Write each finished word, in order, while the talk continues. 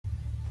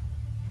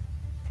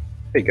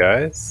Hey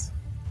guys,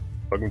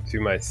 welcome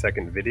to my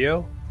second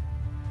video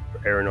for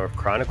Erannorth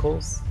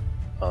Chronicles.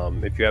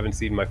 If you haven't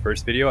seen my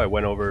first video, I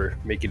went over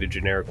making a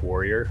generic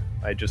warrior.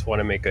 I just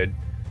want to make a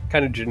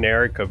kind of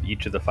generic of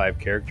each of the 5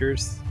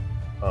 characters.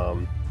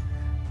 Um,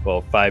 well,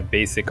 5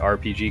 basic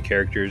RPG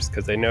characters,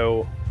 because I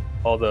know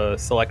all the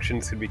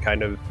selections can be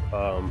kind of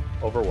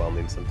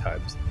overwhelming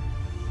sometimes.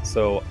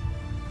 So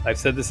I've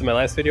said this in my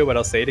last video, but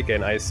I'll say it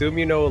again. I assume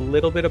you know a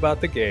little bit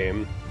about the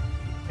game,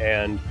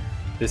 and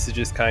this is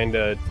just kind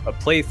of a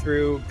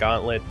playthrough,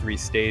 Gauntlet, 3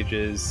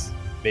 stages.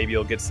 Maybe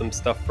you'll get some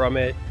stuff from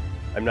it.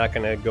 I'm not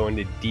going to go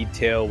into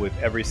detail with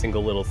every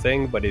single little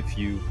thing, but if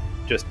you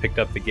just picked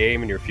up the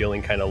game and you're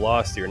feeling kind of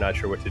lost, you're not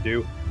sure what to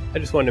do, I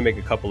just wanted to make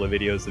a couple of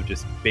videos of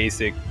just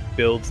basic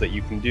builds that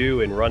you can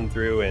do and run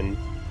through and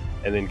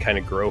then kind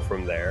of grow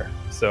from there.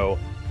 So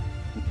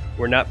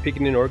we're not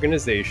picking an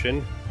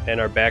organization, and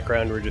our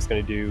background, we're just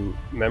going to do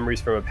memories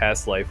from a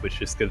past life, which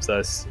just gives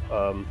us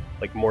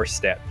like more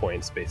stat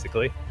points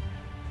basically.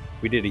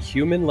 We did a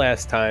human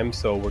last time,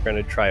 so we're going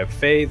to try a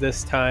Fae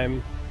this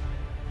time.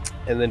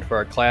 And then for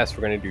our class,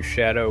 we're going to do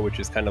Shadow, which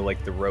is kind of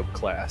like the rogue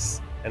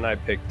class. And I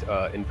picked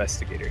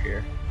Investigator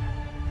here.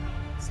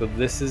 So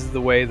this is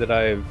the way that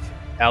I've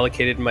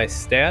allocated my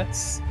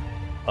stats.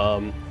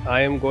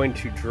 I am going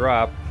to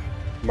drop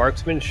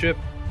Marksmanship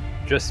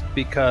just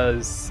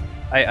because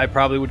I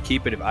probably would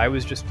keep it if I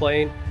was just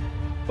playing.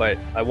 But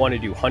I want to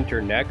do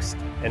Hunter next.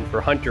 And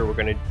for Hunter, we're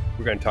going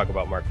to talk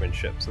about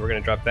Marksmanship. So we're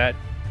going to drop that.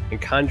 And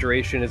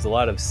Conjuration is a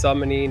lot of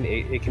summoning.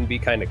 It can be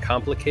kind of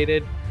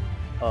complicated,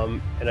 and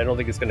I don't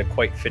think it's going to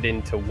quite fit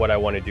into what I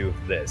want to do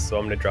with this, so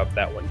I'm going to drop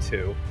that one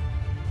too.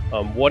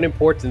 One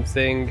important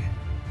thing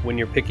when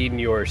you're picking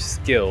your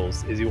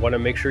skills is you want to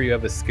make sure you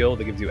have a skill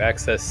that gives you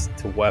access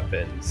to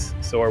weapons.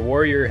 So our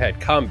warrior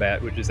had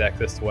Combat, which is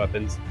access to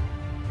weapons,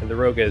 and the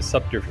rogue has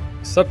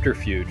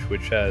Subterfuge,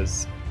 which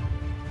has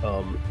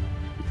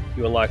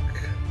you unlock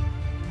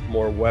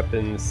more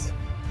weapons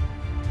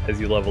as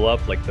you level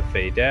up, like the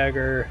Fey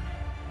Dagger,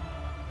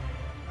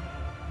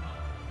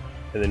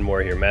 and then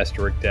more here,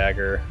 Masterwork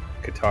Dagger,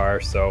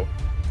 Qatar. So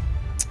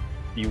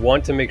you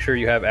want to make sure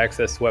you have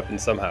access to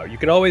weapons somehow. You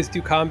can always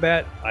do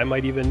Combat. I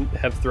might even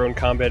have thrown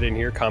Combat in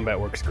here. Combat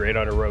works great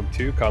on a rogue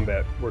too.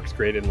 Combat works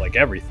great in like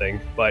everything,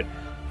 but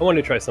I want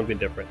to try something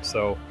different.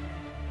 So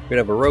we're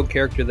gonna have a rogue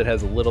character that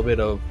has a little bit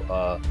of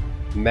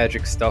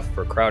magic stuff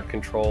for crowd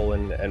control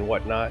and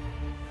whatnot.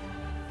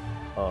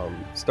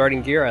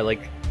 Starting gear, I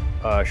like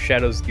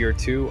Shadow's gear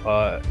too.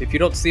 If you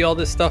don't see all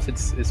this stuff,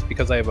 it's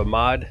because I have a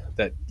mod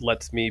that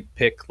lets me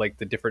pick like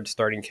the different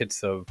starting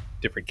kits of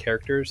different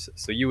characters.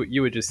 So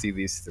you would just see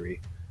these 3.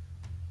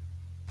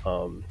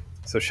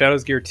 So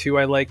Shadow's gear 2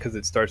 I like because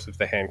it starts with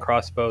the hand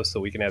crossbow, so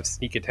we can have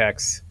sneak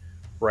attacks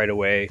right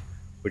away,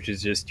 which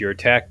is just your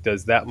attack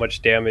does that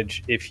much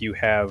damage if you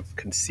have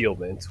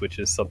concealment, which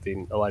is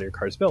something a lot of your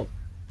cards build.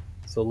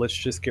 So let's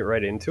just get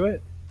right into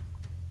it.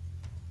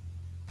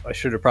 I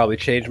should have probably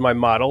changed my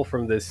model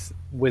from this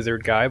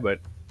wizard guy, but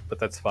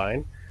that's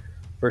fine.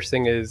 First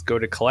thing is go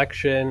to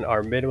collection.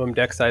 Our minimum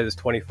deck size is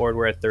 24 and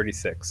we're at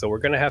 36. So we're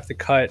going to have to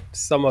cut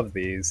some of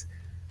these,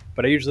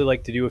 but I usually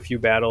like to do a few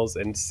battles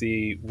and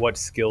see what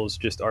skills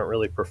just aren't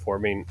really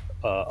performing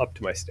up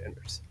to my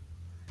standards.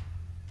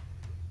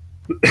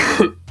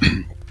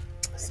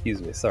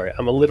 Excuse me, sorry.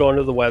 I'm a little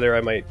under the weather.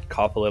 I might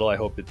cough a little. I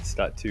hope it's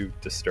not too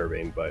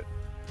disturbing, but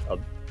I'll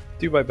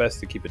do my best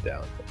to keep it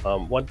down.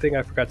 One thing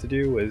I forgot to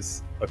do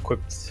is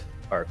equip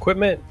our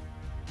equipment.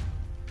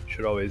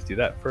 Should always do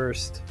that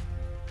first.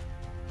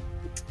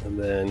 And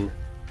then,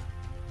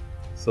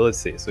 so let's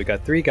see. So we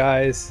got 3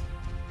 guys.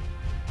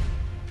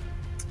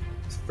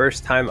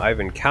 First time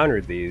I've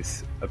encountered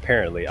these,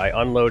 apparently.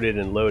 I unloaded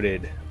and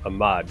loaded a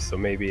mod, so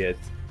maybe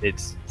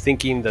it's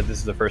thinking that this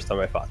is the first time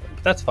I fought them,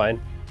 but that's fine.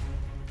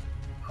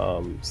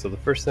 So the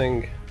first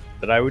thing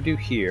that I would do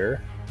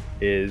here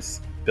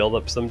is build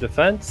up some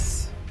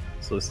defense.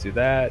 So let's do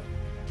that.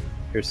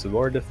 Here's some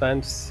more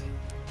defense.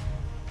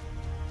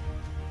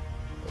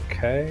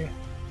 Okay.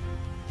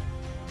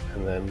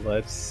 And then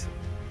let's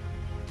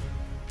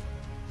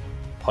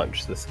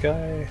punch this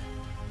guy.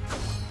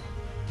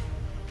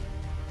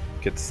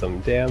 Get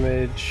some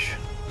damage.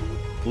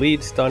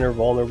 Bleed, stunner,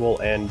 vulnerable,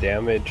 and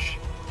damage.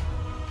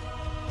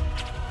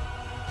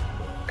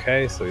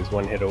 Okay, so he's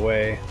 1 hit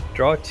away.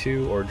 Draw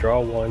 2 or draw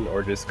 1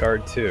 or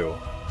discard 2.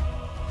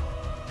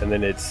 And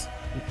then it's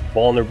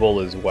vulnerable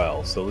as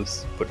well, so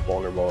let's put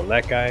vulnerable on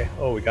that guy.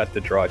 Oh, we got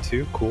the draw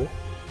 2, cool.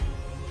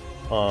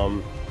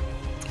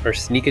 Our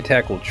sneak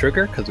attack will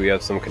trigger because we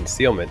have some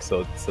concealment,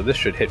 so this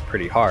should hit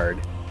pretty hard.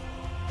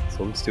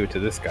 So let's do it to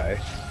this guy.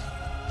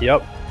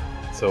 Yep,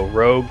 so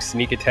rogue,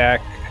 sneak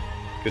attack,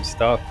 good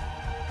stuff.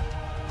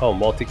 Oh,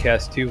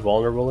 multicast 2,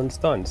 vulnerable and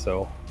stun,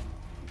 so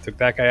took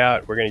that guy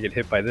out. We're gonna get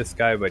hit by this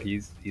guy, but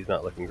he's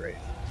not looking great.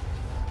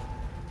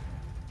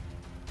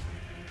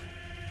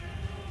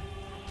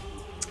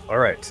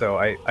 Alright, so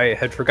I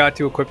had forgot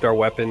to equip our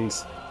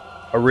weapons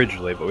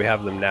originally, but we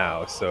have them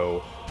now,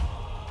 so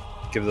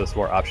it gives us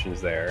more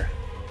options there.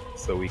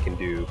 So we can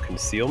do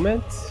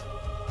concealment,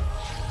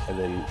 and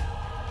then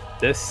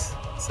this,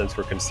 since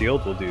we're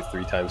concealed, will do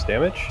 3 times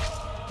damage.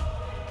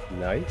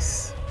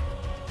 Nice.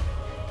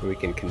 We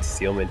can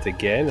concealment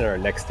again, and our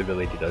next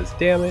ability does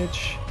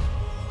damage.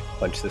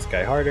 Punch this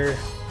guy harder.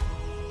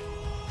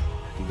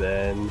 And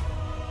then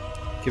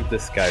give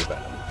this guy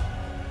venom.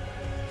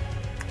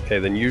 Okay,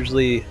 then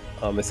usually,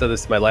 I said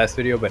this in my last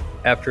video, but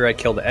after I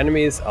kill the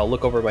enemies, I'll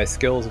look over my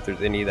skills if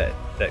there's any that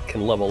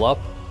can level up.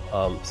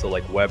 So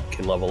like web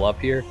can level up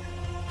here.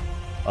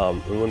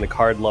 And when the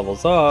card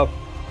levels up,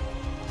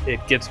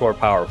 it gets more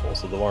powerful.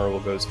 So the vulnerable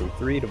goes from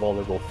 3 to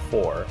vulnerable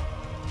 4.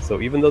 So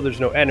even though there's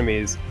no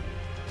enemies,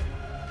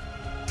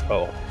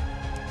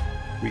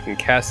 we can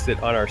cast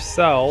it on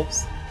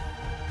ourselves,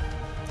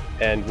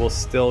 and we'll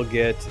still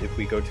get, if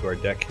we go to our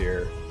deck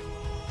here,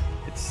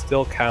 it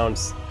still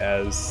counts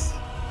as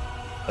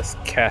us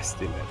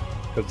casting it.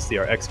 Because see,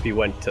 our XP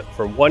went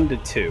from 1 to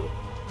 2.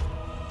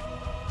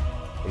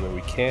 And then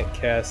we can't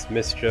cast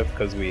Mischief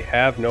because we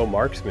have no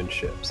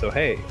marksmanship. So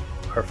hey,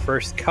 our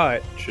first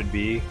cut should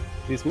be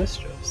these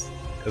Mischiefs,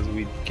 because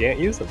we can't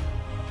use them.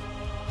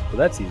 So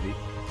that's easy.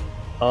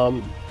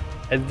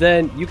 And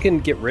then you can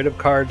get rid of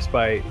cards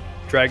by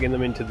dragging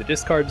them into the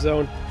discard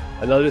zone.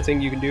 Another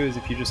thing you can do is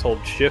if you just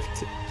hold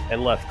shift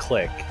and left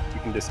click,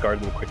 you can discard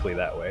them quickly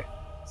that way.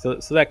 So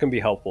that can be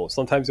helpful.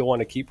 Sometimes you'll want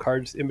to keep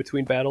cards in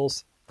between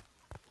battles,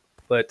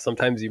 but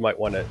sometimes you might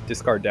want to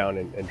discard down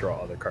and draw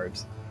other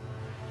cards.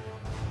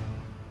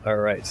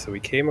 Alright, so we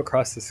came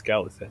across the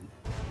skeleton.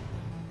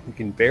 We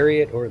can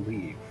bury it or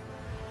leave.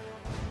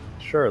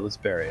 Sure, let's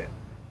bury it.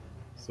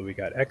 So we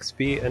got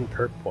XP and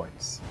perk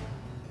points.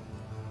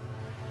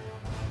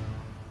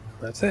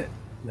 That's it.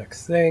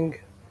 Next thing.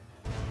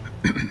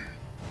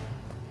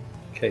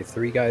 Okay,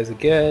 3 guys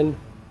again.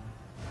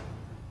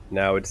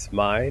 Now it's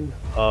mine.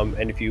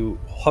 And if you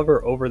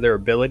hover over their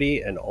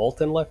ability and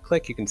alt and left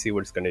click, you can see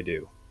what it's going to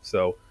do.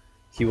 So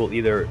he will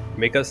either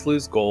make us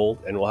lose gold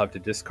and we'll have to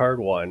discard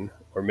 1,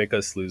 or make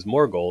us lose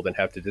more gold and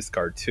have to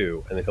discard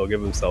 2, and then he'll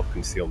give himself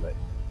concealment.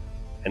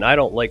 And I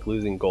don't like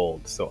losing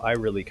gold, so I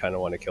really kind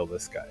of want to kill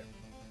this guy.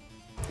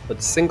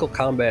 But single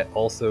combat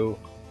also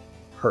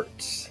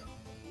hurts.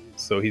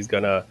 So he's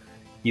gonna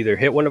either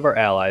hit one of our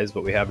allies,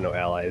 but we have no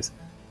allies,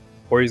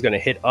 or he's gonna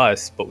hit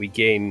us, but we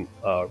gain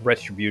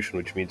retribution,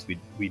 which means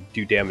we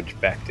do damage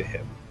back to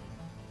him.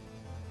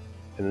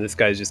 And this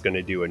guy's just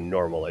gonna do a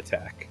normal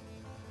attack.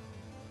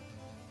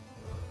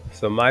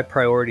 So my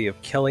priority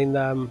of killing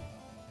them,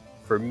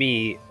 for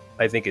me,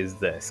 I think is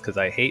this, because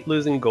I hate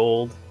losing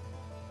gold.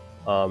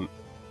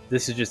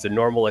 This is just a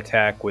normal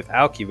attack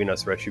without giving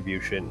us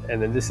retribution,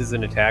 and then this is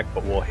an attack,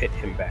 but we'll hit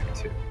him back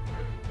too.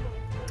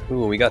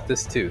 Ooh, we got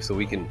this too, so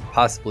we can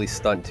possibly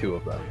stun 2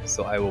 of them.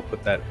 So I will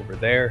put that over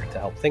there to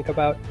help think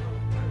about.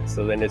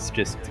 So then it's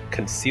just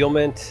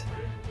concealment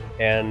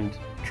and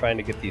trying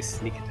to get these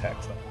sneak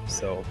attacks off.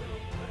 So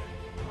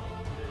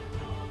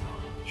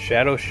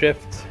Shadow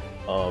Shift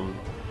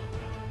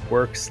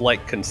works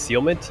like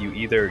concealment. You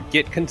either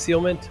get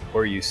concealment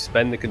or you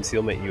spend the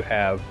concealment you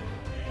have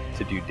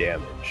to do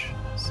damage.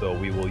 So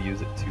we will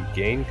use it to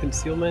gain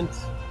concealment.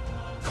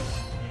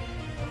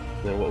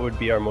 And then what would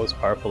be our most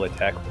powerful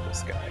attack for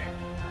this guy?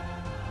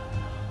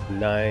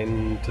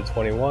 9 to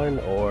 21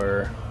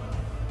 or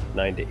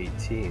 9 to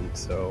 18.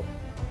 So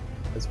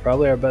that's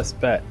probably our best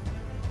bet.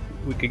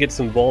 We could get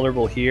some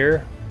vulnerable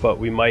here, but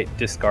we might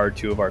discard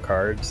 2 of our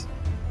cards.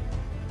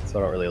 So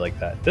I don't really like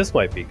that. This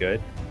might be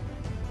good.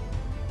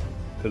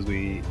 Because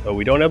we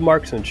don't have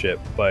marksmanship,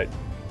 but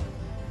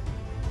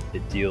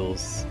it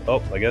deals...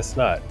 Oh, I guess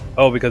not.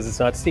 Oh, because it's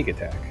not sneak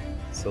attack.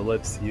 So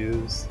let's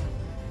use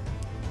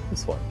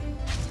this one.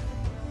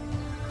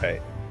 Okay.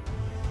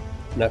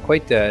 Not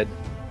quite dead.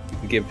 We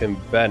can give him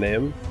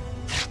venom.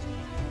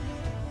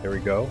 There we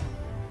go.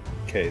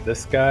 Okay,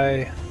 this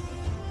guy...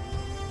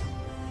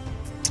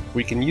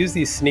 We can use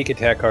these sneak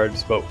attack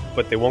cards,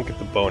 but they won't get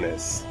the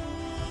bonus.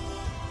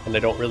 And I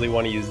don't really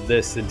want to use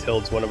this until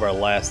it's one of our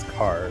last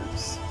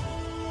cards.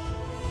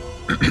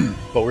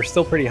 But we're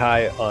still pretty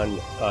high on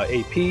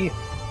AP.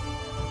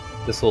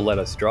 This will let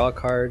us draw a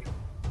card.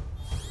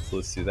 So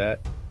let's do that.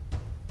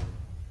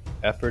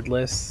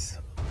 Effortless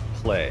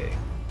play.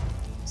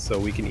 So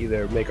we can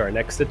either make our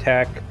next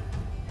attack.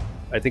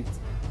 I think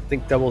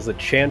doubles a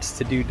chance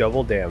to do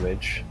double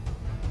damage.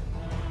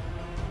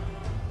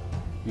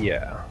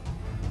 Yeah.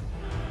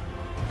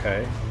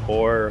 Okay.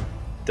 Or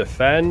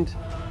defend.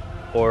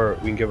 Or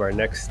we can give our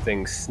next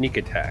thing sneak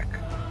attack,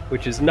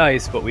 which is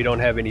nice, but we don't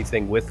have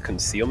anything with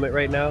concealment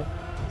right now.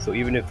 So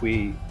even if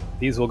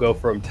these will go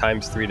from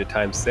 ×3 to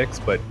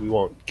 ×6, but we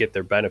won't get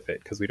their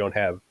benefit because we don't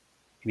have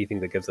anything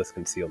that gives us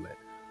concealment.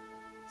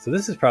 So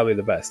this is probably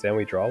the best. And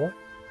we draw one.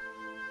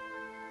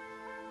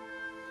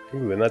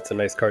 Ooh, and that's a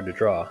nice card to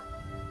draw.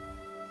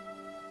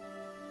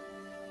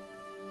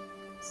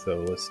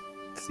 So let's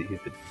see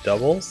if it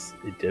doubles.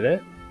 It did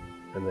it.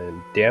 And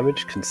then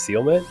damage,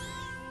 concealment.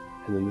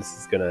 And then this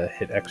is gonna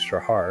hit extra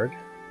hard.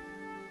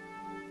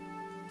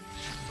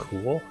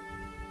 Cool.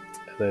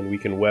 And then we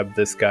can web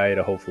this guy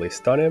to hopefully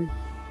stun him.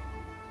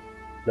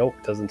 Nope,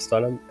 doesn't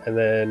stun him. And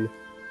then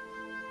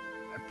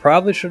I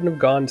probably shouldn't have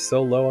gone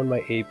so low on my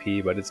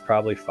AP, but it's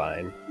probably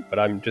fine. But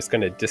I'm just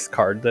going to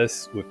discard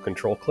this with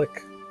control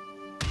click.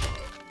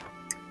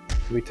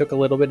 We took a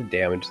little bit of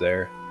damage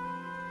there,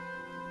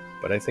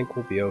 but I think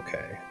we'll be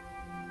okay.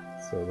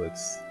 So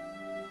let's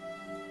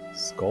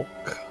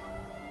skulk.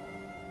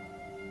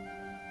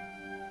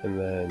 And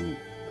then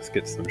let's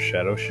get some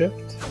shadow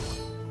shift.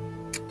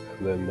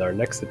 And then our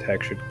next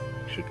attack should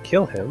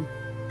kill him.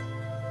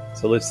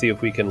 So let's see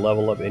if we can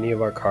level up any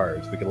of our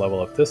cards. We can level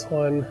up this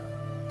one.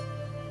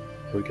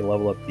 And we can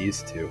level up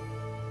these two.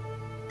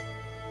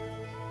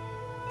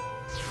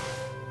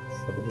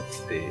 So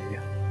let's see.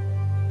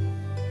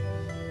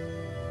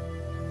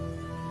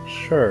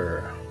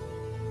 Sure.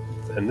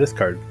 And this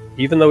card,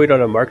 even though we don't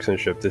have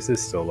marksmanship, this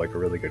is still like a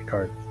really good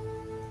card.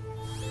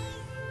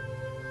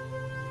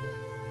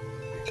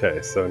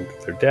 Okay, so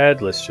if they're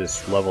dead, let's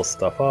just level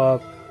stuff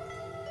up.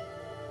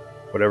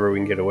 Whatever we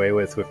can get away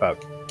with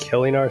without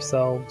killing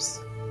ourselves.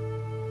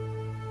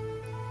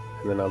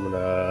 And then I'm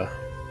gonna,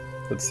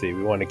 let's see,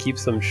 we want to keep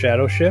some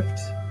shadow shift.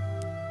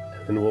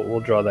 And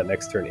we'll draw that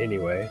next turn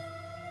anyway.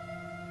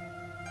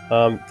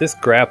 This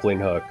grappling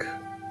hook,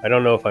 I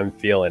don't know if I'm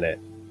feeling it.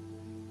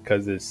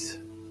 Because it's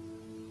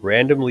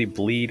randomly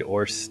bleed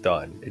or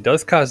stun. It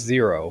does cost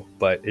 0,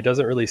 but it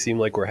doesn't really seem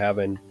like we're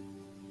having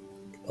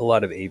a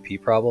lot of AP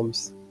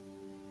problems.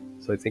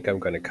 So I think I'm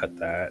going to cut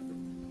that.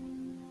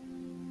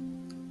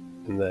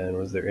 And then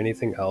was there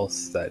anything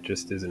else that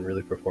just isn't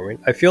really performing?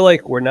 I feel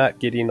like we're not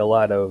getting a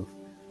lot of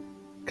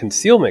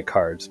concealment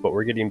cards, but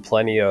we're getting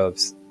plenty of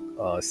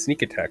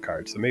sneak attack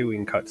cards. So maybe we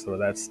can cut some of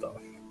that stuff.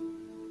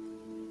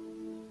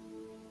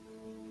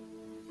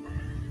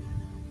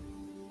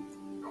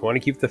 I want to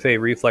keep the Fey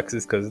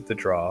reflexes because of the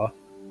draw.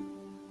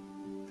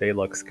 Fey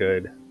looks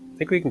good. I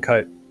think we can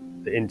cut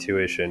the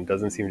intuition.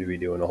 Doesn't seem to be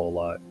doing a whole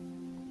lot.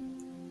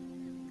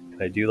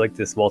 And I do like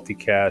this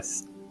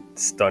multicast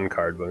stun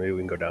card, but maybe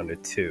we can go down to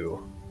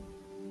 2.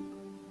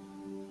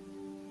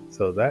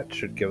 So that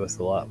should give us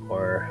a lot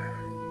more.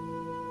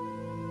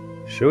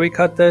 Should we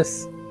cut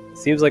this?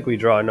 Seems like we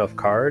draw enough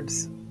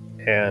cards,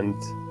 and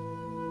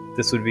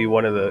this would be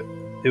one of the.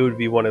 It would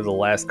be one of the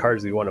last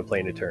cards we want to play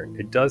in a turn.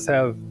 It does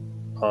have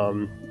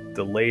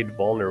delayed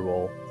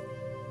vulnerable,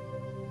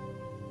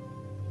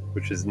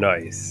 which is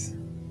nice.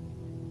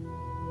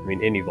 I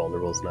mean, any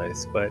vulnerable is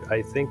nice, but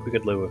I think we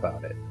could live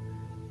without it.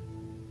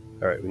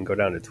 Alright, we can go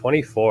down to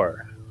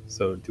 24.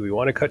 So do we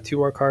want to cut 2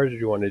 more cards, or do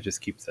you want to just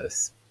keep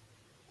this?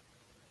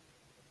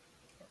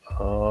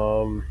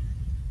 I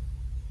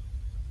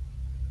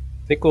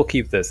think we'll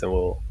keep this, and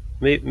we'll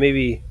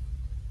maybe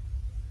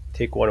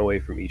take 1 away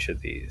from each of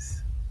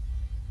these.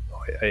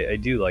 Oh, I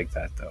do like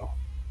that, though.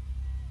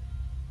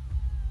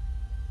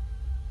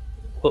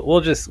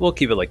 We'll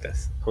keep it like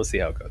this. We'll see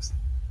how it goes.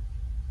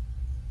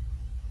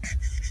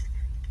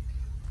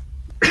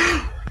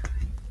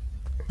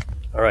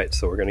 Alright,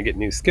 so we're going to get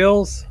new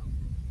skills.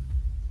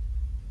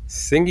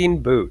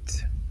 Singing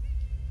Boot.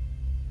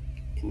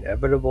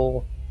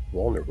 Inevitable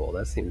Vulnerable.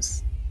 That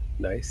seems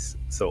nice.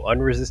 So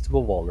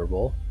Unresistible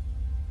Vulnerable.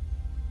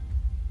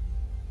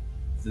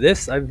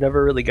 This I've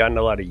never really gotten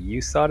a lot of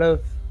use out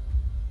of.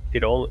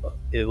 It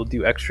will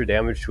do extra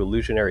damage to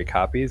illusionary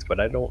copies, but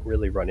I don't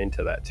really run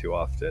into that too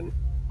often.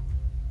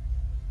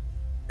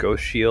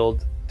 Ghost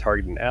Shield,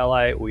 target an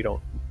ally. We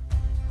don't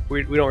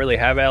really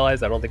have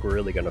allies. I don't think we're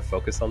really going to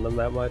focus on them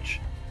that much.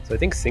 So I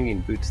think Singing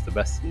Boot's the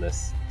best in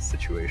this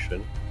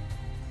situation.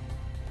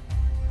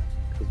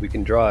 Because we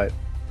can draw it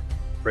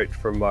right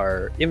from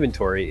our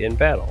inventory in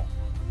battle.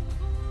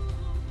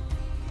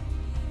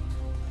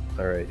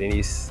 Alright,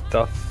 any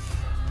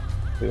stuff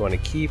we want to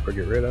keep or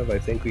get rid of? I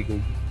think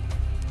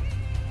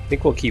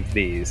we'll keep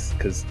these,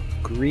 because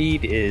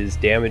Greed is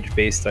damage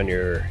based on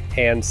your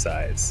hand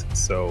size.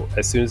 So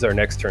as soon as our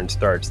next turn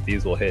starts,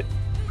 these will hit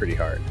pretty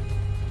hard.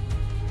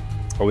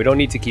 Well, we don't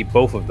need to keep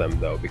both of them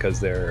though, because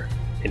they're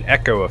an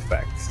echo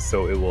effect,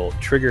 so it will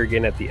trigger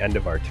again at the end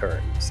of our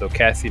turn. So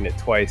casting it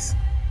twice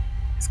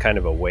is kind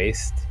of a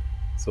waste,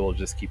 so we'll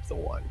just keep the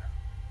 1.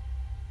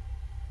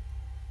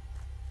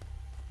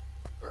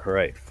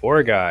 Alright,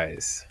 4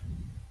 guys.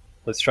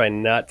 Let's try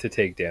not to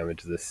take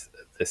damage this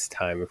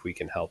time if we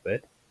can help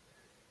it.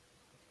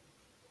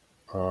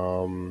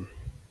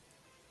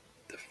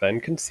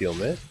 Defend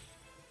concealment.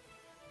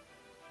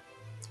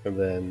 And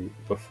then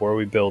before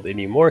we build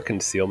any more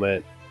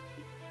concealment,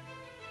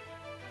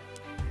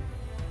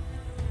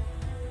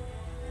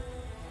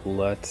 we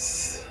want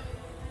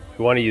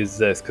to use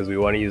this because we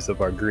want to use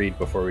up our greed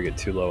before we get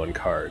too low on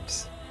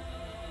cards.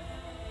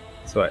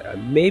 So I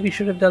maybe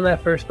should have done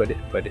that first, but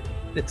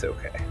it's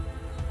okay.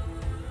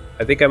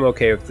 I think I'm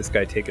okay with this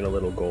guy taking a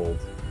little gold,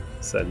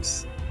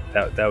 since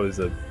that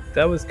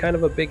was kind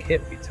of a big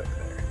hit we took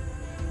there.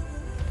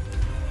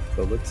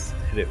 So let's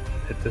hit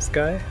this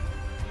guy.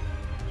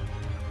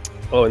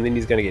 Oh, and then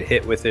he's going to get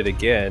hit with it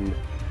again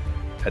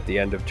at the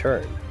end of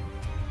turn.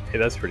 Hey,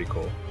 that's pretty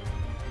cool.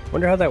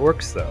 Wonder how that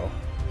works though.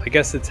 I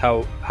guess it's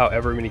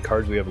however many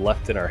cards we have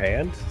left in our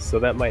hand, so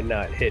that might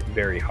not hit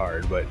very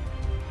hard, but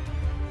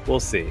we'll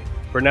see.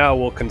 For now,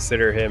 we'll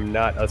consider him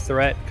not a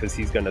threat because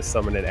he's going to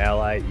summon an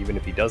ally even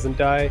if he doesn't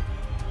die.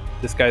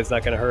 This guy's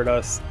not going to hurt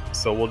us,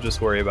 so we'll just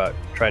worry about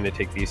trying to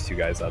take these two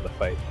guys out of the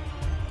fight.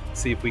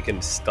 See if we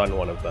can stun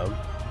one of them.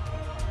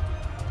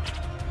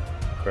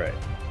 Alright,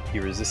 he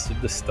resisted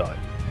the stun.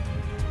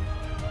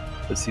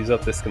 Let's use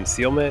up this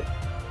concealment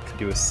to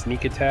do a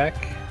sneak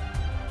attack.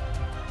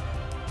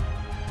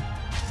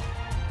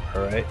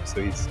 Alright,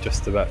 so he's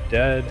just about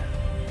dead.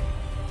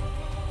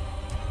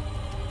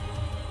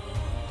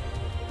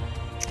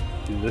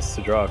 Do this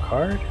to draw a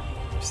card,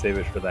 or save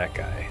it for that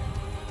guy.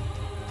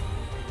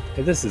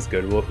 Hey, this is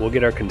good. We'll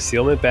get our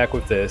concealment back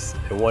with this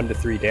and 1 to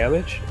 3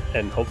 damage,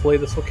 and hopefully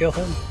this will kill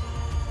him.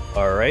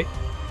 Alright.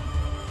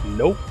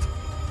 Nope.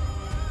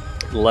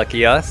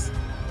 Lucky us.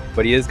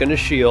 But he is going to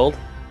shield,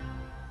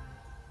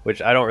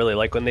 which I don't really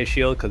like when they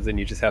shield because then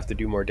you just have to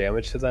do more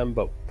damage to them.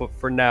 But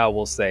for now,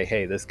 we'll say,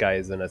 hey, this guy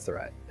isn't a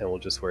threat, and we'll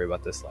just worry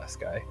about this last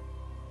guy.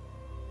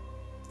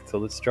 So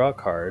let's draw a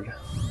card.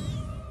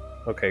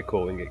 Okay,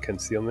 cool. We can get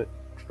concealment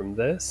from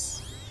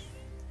this.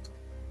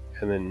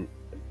 And then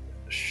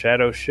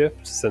Shadow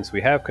Shift. Since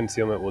we have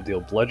concealment, we'll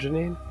deal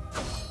bludgeoning.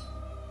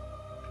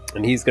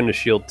 And he's going to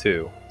shield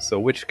too. So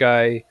which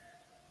guy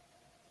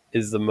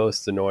is the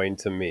most annoying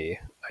to me?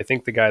 I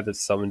think the guy that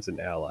summons an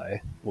ally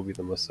will be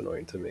the most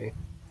annoying to me.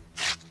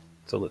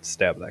 So let's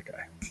stab that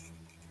guy.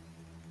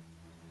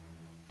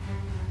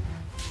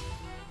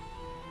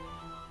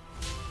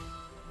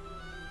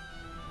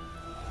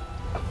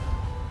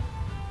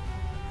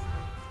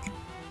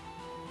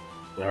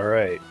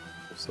 Alright,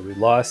 so we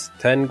lost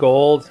 10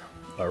 gold.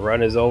 Our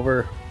run is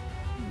over.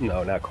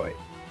 No, not quite.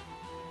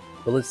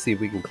 But let's see if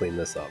we can clean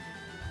this up.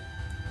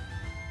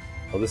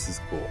 Oh, this is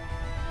cool.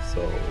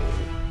 So,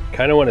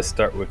 kind of want to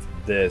start with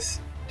this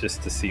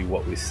just to see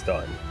what we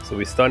stun. So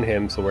we stun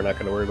him, so we're not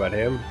going to worry about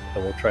him,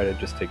 and we'll try to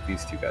just take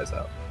these two guys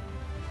out.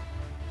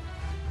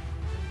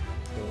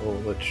 So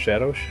let's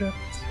Shadow Shift.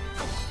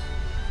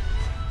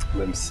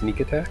 And then Sneak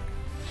Attack.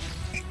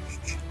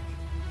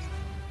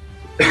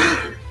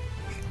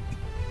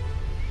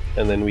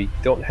 And then we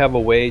don't have a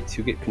way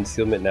to get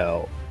concealment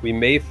now. We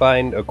may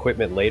find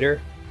equipment later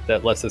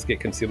that lets us get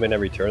concealment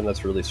every turn.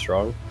 That's really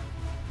strong.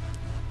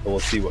 But we'll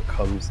see what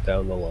comes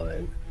down the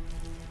line.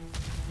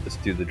 Let's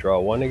do the draw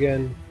 1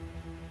 again.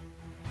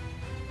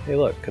 Hey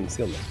look,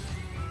 concealment.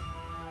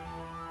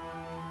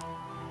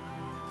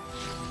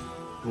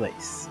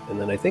 Nice. And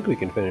then I think we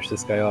can finish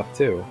this guy off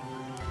too.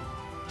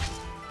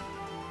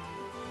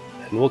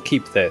 And we'll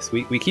keep this.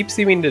 We keep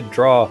seeming to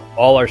draw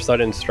all our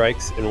sudden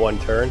strikes in one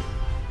turn.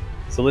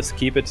 So let's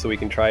keep it so we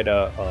can try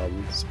to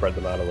spread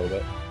them out a little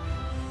bit.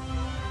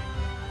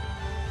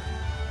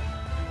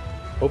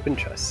 Open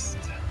chest.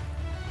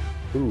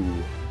 Ooh.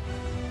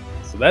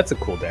 So that's a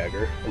cool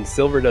dagger. And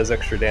silver does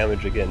extra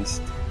damage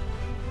against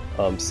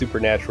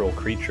supernatural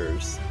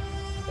creatures.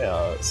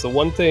 So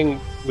one thing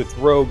with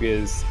rogue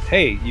is,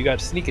 hey, you got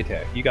sneak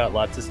attack. You got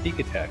lots of sneak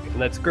attack. And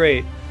that's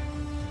great.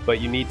 But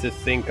you need to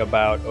think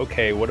about,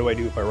 okay, what do I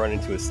do if I run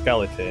into a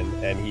skeleton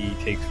and he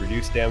takes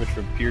reduced damage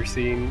from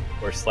piercing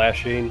or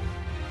slashing?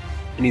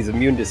 And he's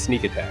immune to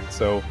sneak attack.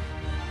 So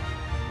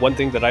one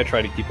thing that I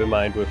try to keep in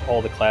mind with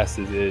all the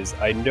classes is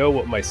I know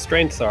what my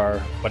strengths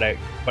are, but I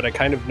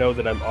kind of know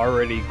that I'm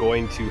already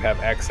going to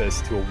have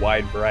access to a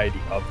wide variety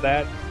of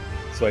that.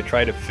 So I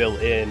try to fill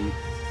in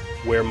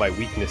where my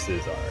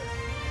weaknesses are.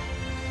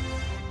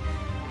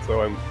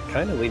 So I'm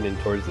kind of leaning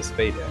towards the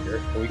Spade Dagger.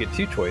 And we get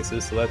 2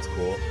 choices, so that's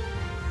cool.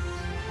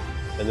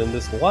 And then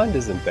this wand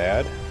isn't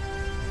bad.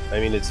 I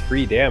mean, it's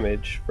free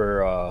damage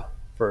for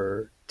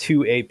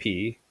 2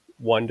 AP.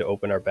 1 to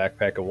open our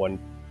backpack and 1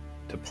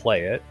 to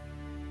play it.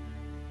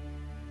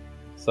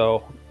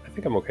 So I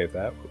think I'm okay with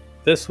that.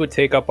 This would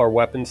take up our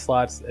weapon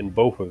slots in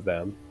both of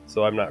them,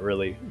 so I'm not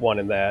really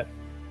wanting that.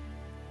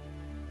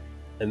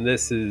 And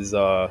this is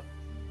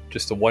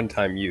just a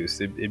one-time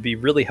use. It'd be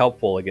really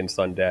helpful against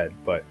undead,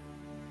 but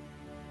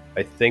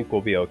I think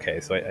we'll be okay.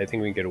 So I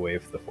think we can get away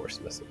with the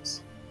force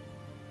missiles.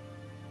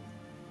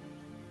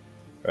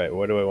 Alright,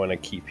 what do I want to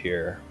keep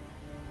here?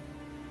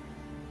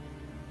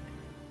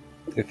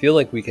 I feel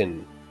like we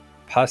can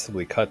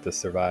possibly cut the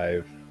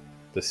survive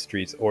the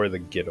streets or the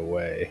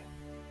getaway.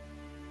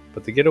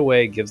 But the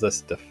getaway gives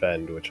us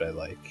defend, which I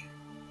like.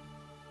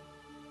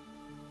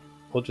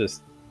 We'll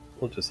just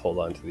hold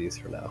on to these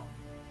for now.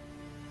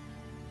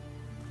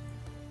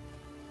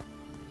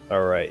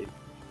 Alright.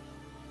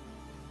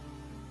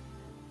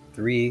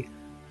 3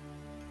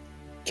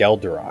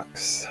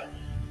 Galderoks.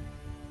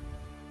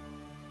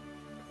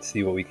 Let's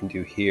see what we can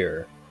do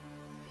here.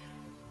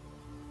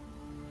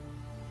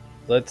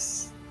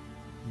 Let's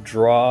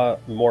draw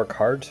more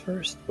cards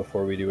first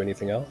before we do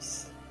anything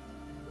else.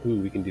 Ooh,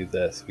 we can do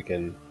this. We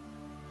can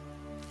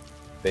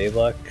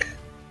Bayluck,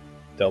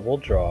 double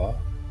draw,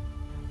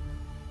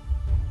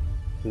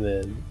 and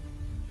then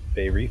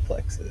Bay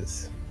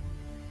Reflexes.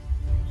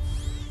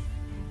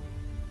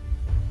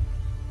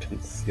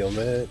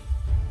 Concealment.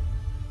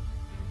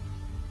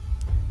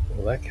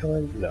 Will that kill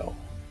him? No.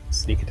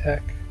 Sneak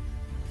attack.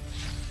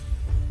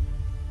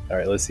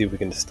 Alright, let's see if we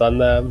can stun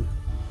them.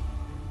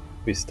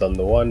 We stun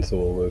the one, so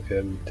we'll move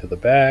him to the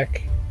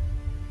back.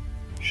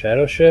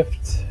 Shadow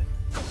Shift.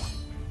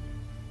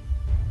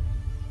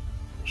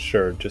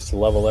 Sure, just to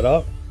level it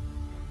up.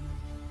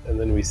 And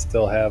then we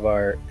still have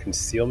our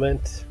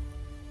concealment.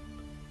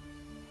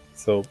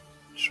 So,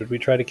 should we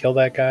try to kill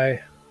that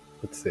guy?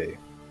 Let's see.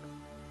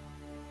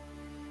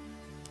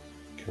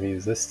 Can we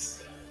use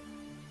this?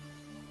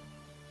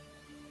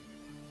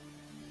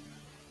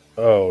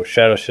 Oh,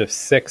 Shadow Shift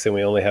 6 and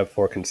we only have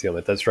 4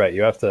 concealment. That's right.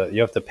 You have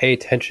to pay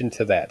attention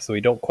to that. So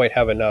we don't quite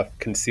have enough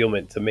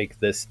concealment to make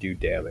this do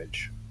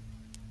damage.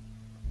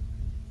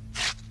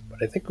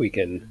 But I think we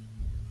can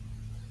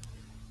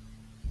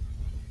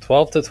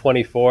 12 to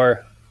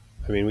 24.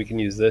 I mean, we can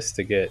use this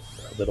to get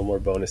a little more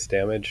bonus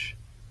damage.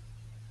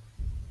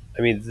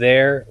 I mean,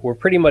 there we're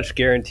pretty much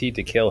guaranteed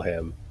to kill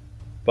him,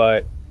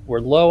 but we're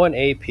low on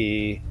AP.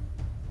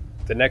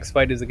 The next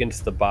fight is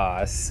against the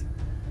boss.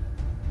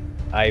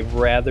 I'd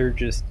rather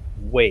just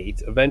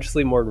wait.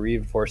 Eventually more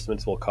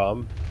reinforcements will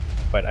come,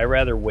 but I'd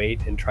rather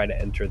wait and try to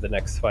enter the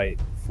next fight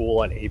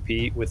full on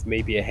AP with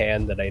maybe a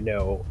hand that I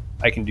know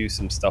I can do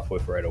some stuff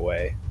with right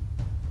away.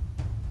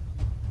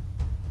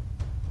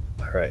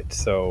 Alright,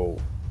 so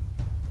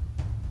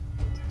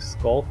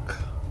Skulk.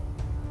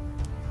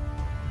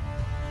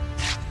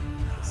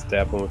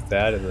 Stab him with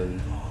that, and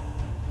then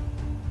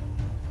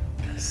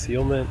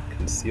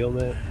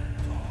concealment.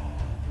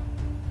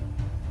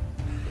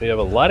 We have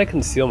a lot of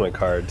concealment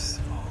cards.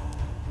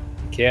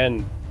 We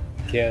can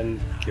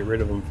get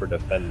rid of them for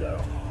defend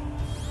though.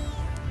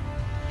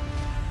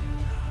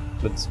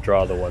 Let's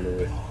draw the one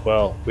with.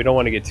 Well, we don't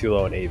want to get too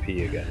low on AP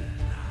again,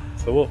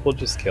 so we'll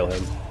just kill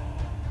him.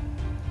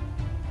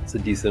 It's a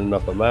decent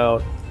enough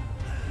amount.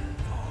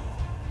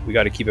 We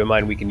got to keep in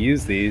mind we can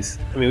use these.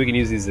 I mean, we can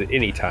use these at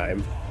any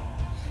time,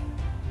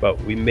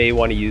 but we may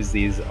want to use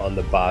these on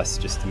the boss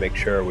just to make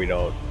sure we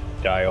don't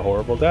die a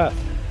horrible death.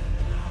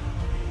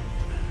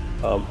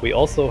 We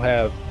also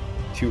have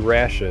 2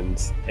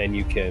 rations, and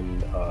you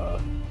could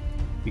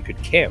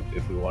camp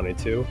if we wanted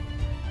to.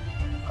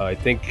 I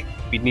think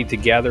we'd need to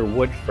gather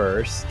wood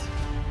first,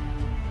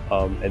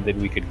 and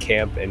then we could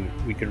camp and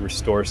we could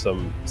restore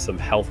some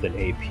health and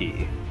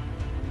AP.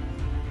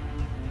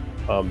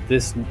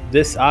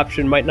 This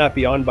option might not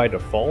be on by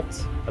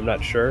default. I'm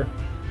not sure,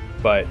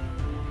 but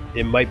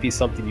it might be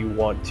something you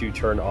want to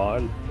turn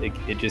on.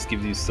 It just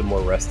gives you some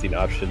more resting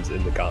options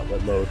in the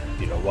Gauntlet mode,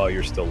 you know, while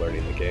you're still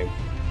learning the game.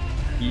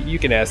 You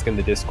can ask in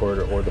the Discord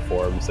or the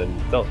forums, and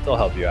they'll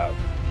help you out,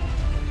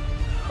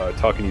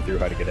 talking you through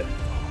how to get it.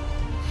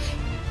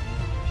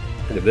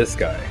 Look at this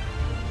guy,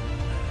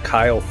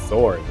 Kyle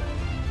Thorne,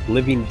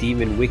 Living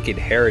Demon, Wicked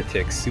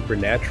Heretic,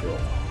 Supernatural.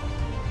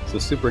 So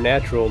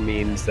Supernatural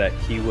means that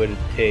he would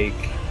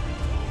take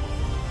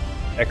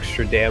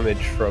extra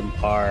damage from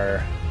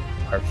our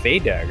Fey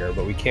Dagger,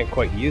 but we can't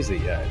quite use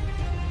it yet.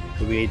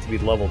 So we need to be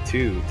level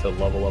 2 to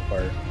level up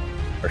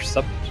our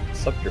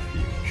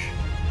subterfuge.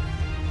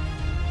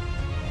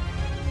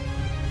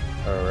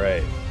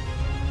 Alright,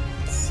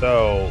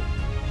 so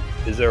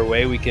is there a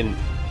way we can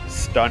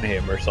stun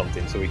him or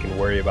something so we can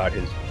worry about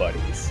his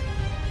buddies?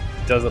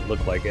 Doesn't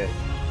look like it.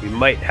 We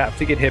might have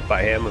to get hit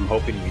by him. I'm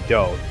hoping we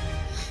don't.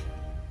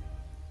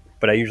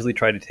 But I usually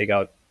try to take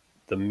out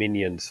the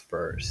minions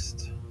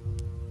first.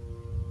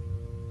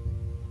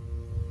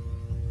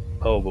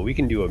 Oh, but we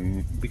could do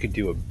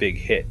a big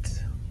hit.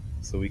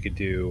 So we could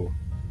do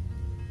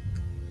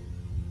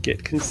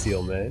get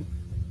concealment,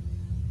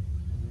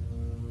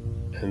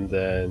 and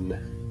then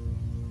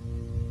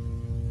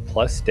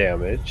plus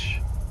damage,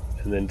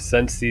 and then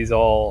since these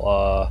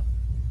all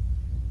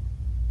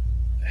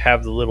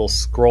have the little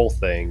scroll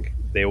thing,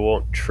 they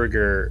won't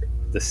trigger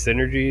the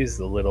synergies,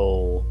 the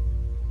little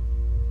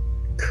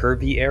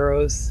curvy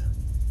arrows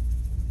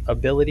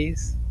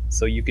abilities,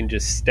 so you can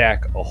just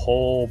stack a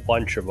whole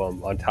bunch of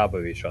them on top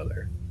of each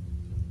other.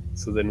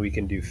 So then we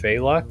can do Fey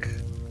Luck,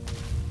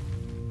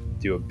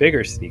 do a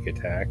bigger sneak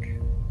attack,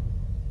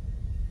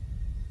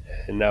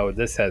 and now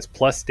this has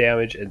plus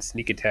damage and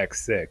sneak attack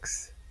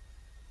 6,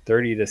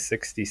 30 to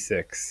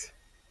 66.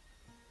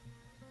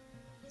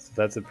 So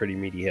that's a pretty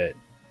meaty hit.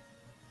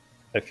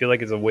 I feel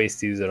like it's a waste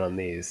to use it on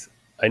these.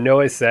 I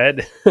know I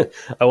said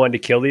I wanted to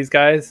kill these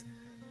guys,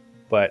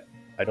 but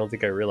I don't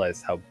think I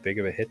realized how big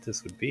of a hit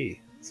this would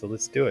be. So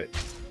let's do it.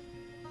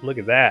 Look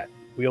at that.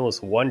 We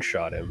almost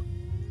one-shot him.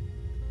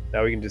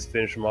 Now we can just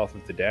finish him off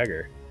with the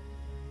dagger.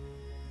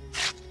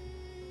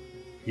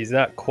 He's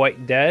not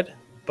quite dead,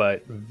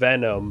 but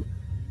Venom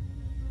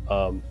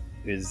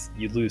is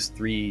you lose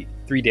 3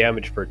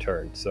 damage per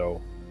turn,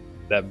 so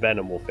that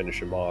Venom will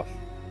finish him off.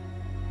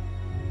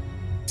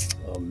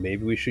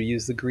 Maybe we should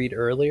use the greed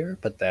earlier,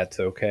 but that's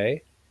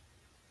okay.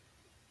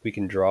 We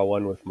can draw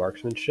one with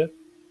marksmanship.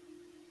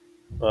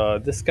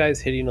 This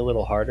guy's hitting a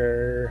little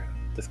harder.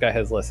 This guy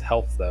has less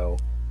health though.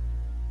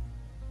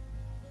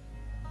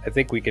 I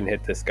think we can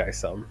hit this guy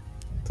some.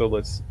 So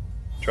let's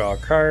draw a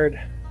card.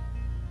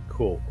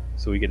 Cool.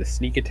 So we get a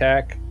sneak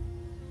attack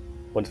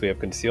once we have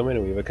concealment,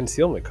 and we have a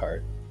concealment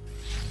card.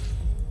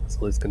 So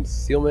let's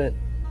concealment.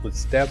 Let's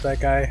stab that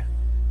guy.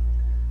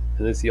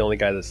 And this is the only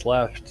guy that's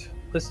left.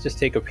 Let's just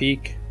take a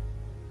peek.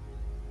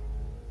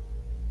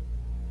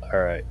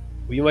 Alright.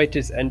 We might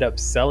just end up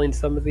selling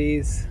some of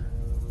these.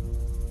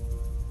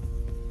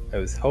 I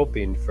was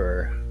hoping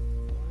for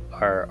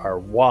our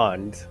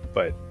wand,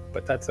 but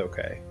that's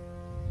okay.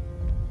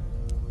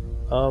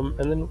 And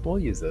then we'll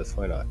use this,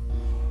 why not?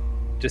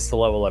 Just to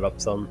level it up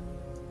some.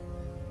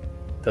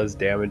 Does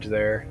damage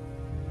there.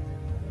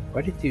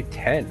 Why did it do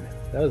 10?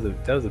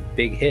 That was a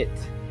big hit.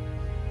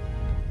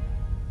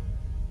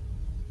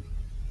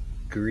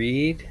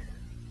 Greed,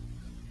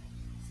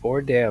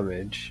 4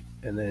 damage,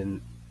 and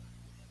then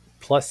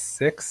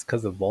 +6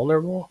 because of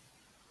vulnerable.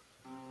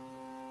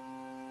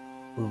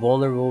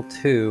 Vulnerable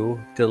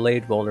 2,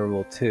 delayed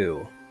vulnerable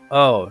 2.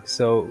 Oh,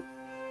 so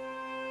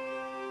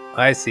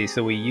I see.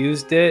 So we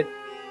used it,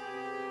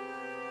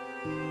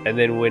 and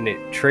then when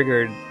it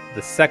triggered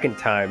the second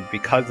time,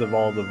 because of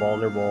all the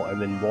vulnerable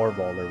and then more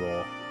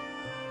vulnerable.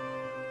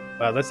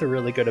 Wow, that's a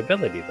really good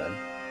ability then.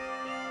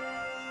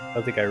 I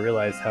don't think I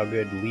realized how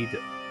good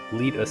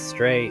Lead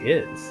Astray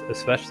is,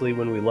 especially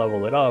when we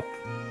level it up.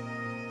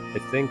 I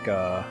think,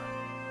 does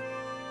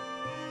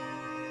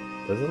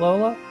it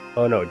level up?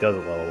 Oh no, it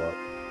doesn't level up.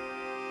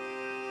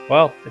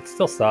 Well, it's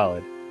still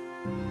solid.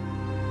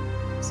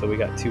 So we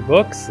got 2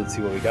 books. Let's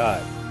see what we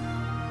got.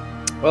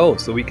 Oh,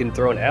 so we can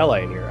throw an ally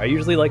in here. I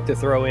usually like to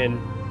throw in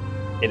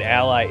an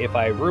ally if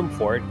I have room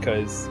for it,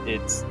 because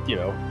it's, you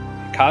know,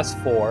 it costs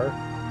 4,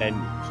 and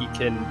he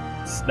can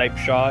snipe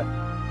shot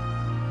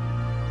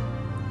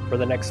for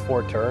the next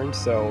 4 turns.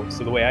 So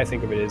the way I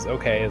think of it is,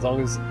 okay, as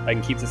long as I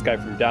can keep this guy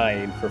from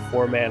dying, for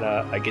 4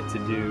 mana, I get to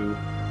do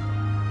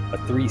a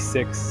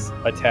 3/6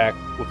 attack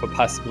with a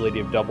possibility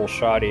of double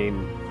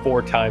shotting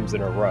 4 times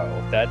in a row.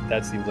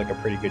 That seems like a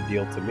pretty good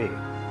deal to me.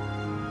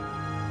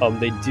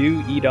 They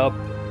do eat up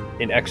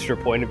an extra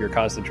point of your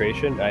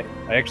concentration. I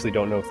actually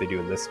don't know if they do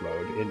in this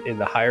mode. In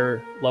the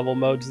higher level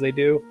modes they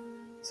do,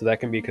 so that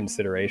can be a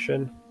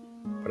consideration.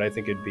 But I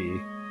think it'd be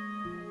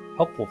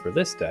helpful for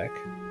this deck.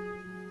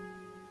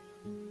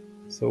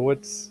 So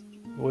what's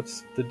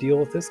the deal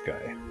with this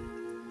guy?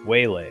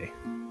 Waylay.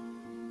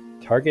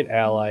 Target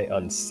ally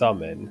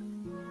unsummon,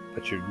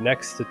 but your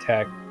next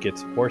attack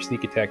gets 4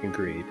 sneak attack and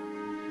greed.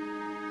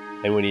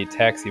 And when he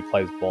attacks, he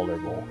applies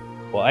vulnerable.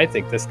 Well, I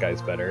think this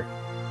guy's better.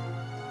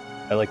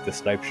 I like the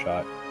snipe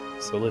shot.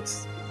 So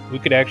we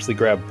could actually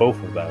grab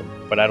both of them,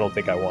 but I don't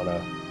think I want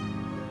to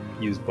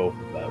use both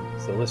of them.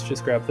 So let's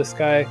just grab this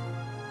guy.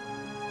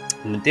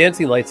 And the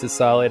Dancing Lights is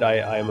solid.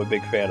 I am a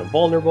big fan of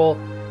vulnerable.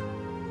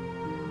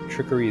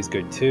 Trickery is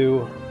good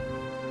too.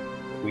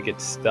 We get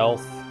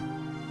stealth.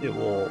 It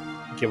will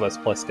give us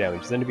plus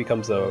damage. Then it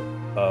becomes a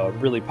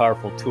really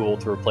powerful tool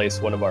to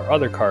replace one of our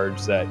other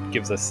cards that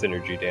gives us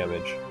synergy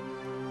damage.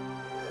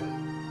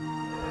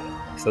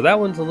 So that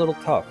one's a little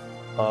tough.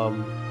 I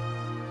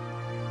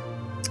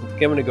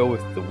think I'm gonna go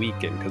with the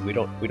Weaken, because we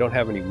don't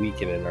have any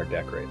Weaken in our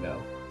deck right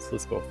now. So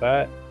let's go with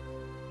that.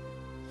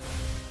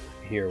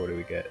 Here, what do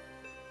we get?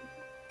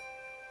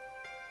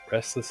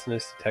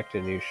 Restlessness, Detect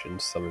Illusion,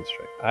 Summon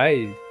Strike.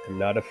 I am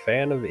not a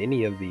fan of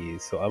any of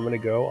these, so I'm gonna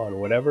go on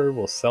whatever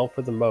will sell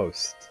for the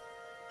most.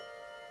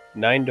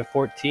 9 to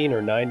 14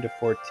 or 9 to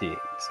 14.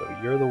 So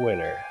you're the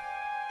winner.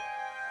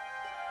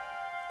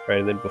 Alright,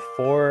 and then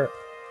before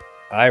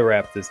I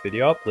wrap this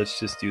video up, let's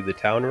just do the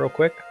town real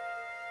quick.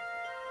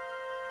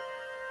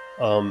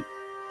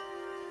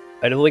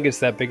 I don't think it's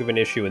that big of an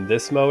issue in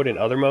this mode. In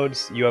other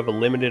modes, you have a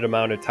limited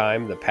amount of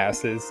time that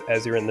passes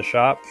as you're in the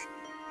shop.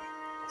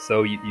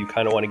 So you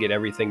kind of want to get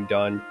everything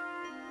done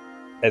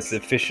as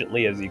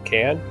efficiently as you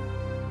can.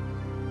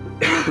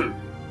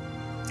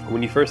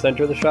 When you first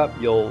enter the shop,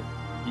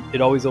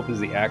 it always opens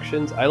the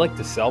actions. I like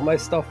to sell my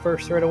stuff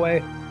first right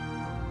away,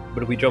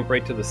 but if we jump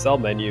right to the sell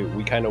menu,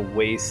 we kind of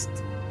waste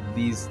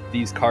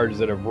these cards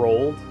that have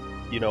rolled,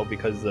 you know,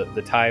 because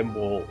the time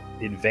will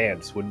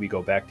advance when we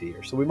go back to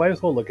here. So we might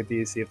as well look at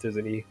these, see if there's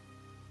any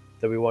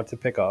that we want to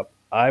pick up.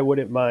 I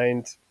wouldn't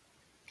mind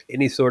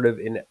any sort of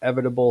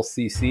inevitable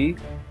CC.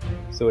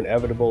 So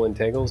inevitable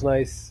entangle's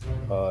nice.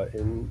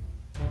 And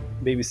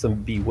maybe some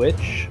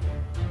bewitch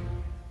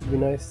would be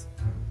nice.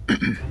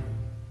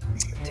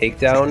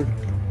 Takedown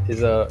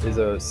is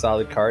a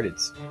solid card.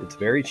 It's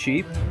very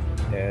cheap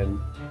and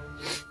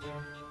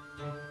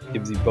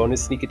gives you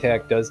bonus sneak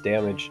attack, does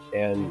damage,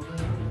 and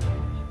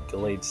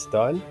delayed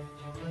stun,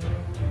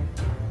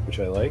 which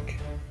I like.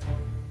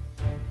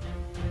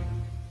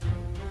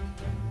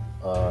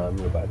 I'm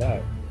gonna buy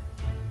that.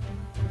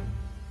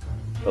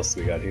 What else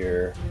do we got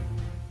here?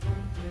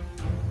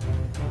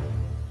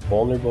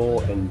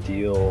 Vulnerable and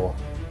deal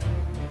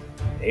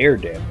air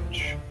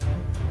damage.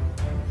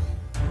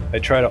 I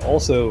try to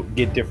also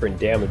get different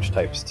damage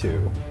types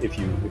too. If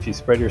you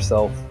spread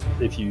yourself,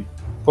 if you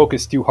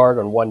focus too hard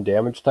on one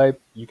damage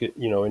type, you could,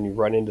 you know, and you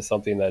run into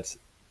something that's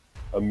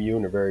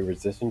immune or very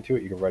resistant to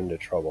it, you can run into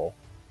trouble.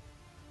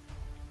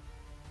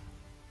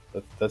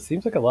 That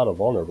seems like a lot of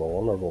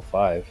vulnerable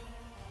 5.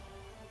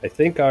 I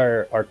think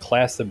our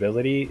class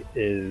ability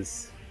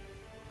is,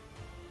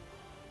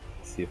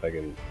 let's see if I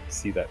can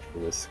see that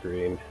from this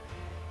screen.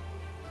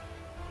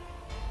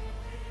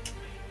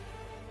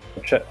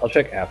 I'll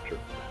check after.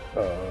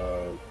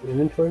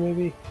 Inventory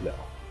maybe? No.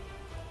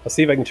 I'll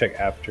see if I can check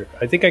after.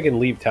 I think I can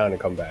leave town and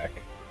come back.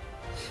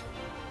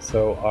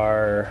 So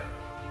our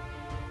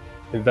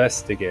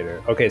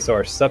investigator. Okay, so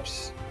our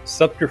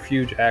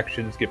subterfuge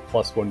actions get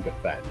 +1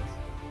 defense.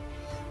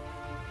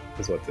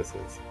 Is what this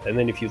is. And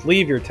then if you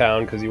leave your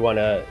town because you want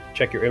to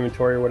check your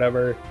inventory or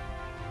whatever,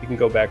 you can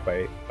go back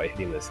by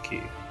hitting this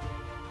key.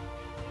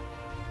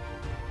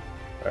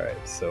 Alright,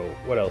 so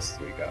what else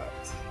do we got?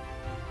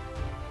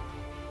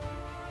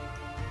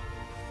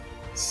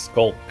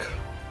 Skulk.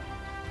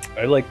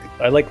 I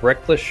like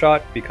Reckless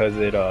Shot because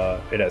it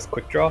has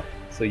quick draw,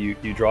 so you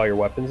draw your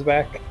weapons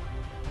back.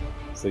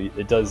 So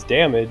it does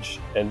damage,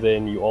 and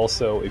then you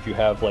also, if you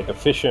have like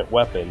efficient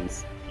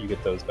weapons, you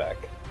get those back.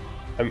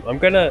 I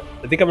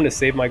think I'm gonna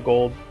save my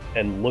gold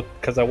and look,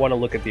 because I want to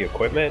look at the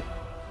equipment.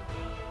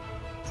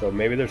 So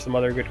maybe there's some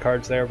other good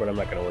cards there, but I'm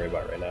not gonna worry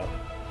about it right now.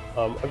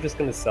 I'm just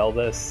gonna sell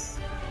this.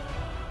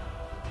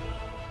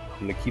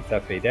 I'm gonna keep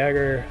that Fey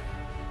Dagger.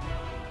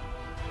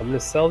 I'm gonna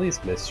sell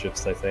these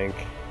Mischiefs, I think.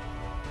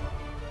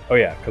 Oh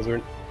yeah, because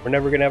we're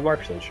never gonna have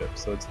marksmanship,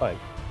 so it's fine.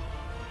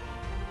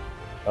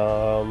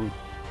 I'm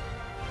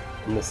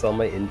gonna sell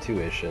my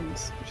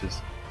intuitions, which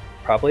is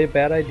probably a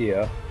bad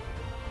idea,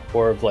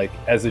 or of like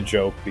as a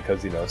joke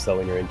because, you know,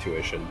 selling your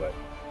intuition. But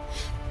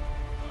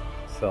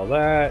sell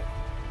that.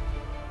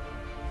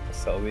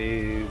 Sell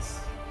these.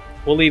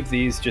 We'll leave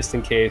these just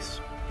in case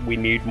we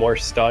need more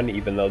stun,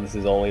 even though this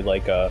is only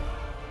like a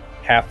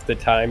half the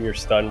time your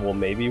stun will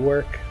maybe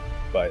work.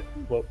 But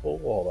we'll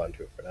hold on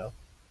to it for now.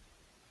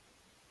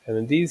 And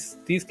then these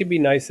can be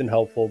nice and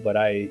helpful, but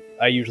I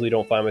usually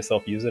don't find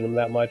myself using them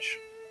that much,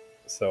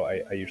 so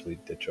I usually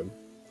ditch them.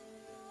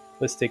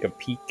 Let's take a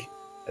peek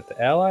at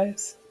the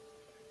allies.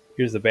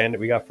 Here's the bandit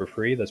we got for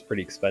free. That's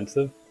pretty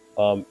expensive.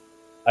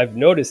 I've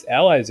noticed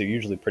allies are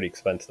usually pretty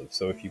expensive,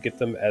 so if you get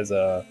them as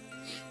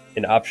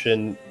an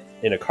option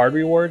in a card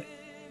reward,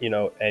 you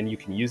know, and you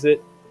can use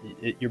it,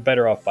 you're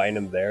better off buying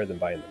them there than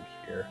buying them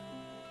here.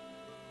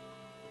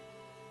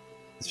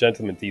 This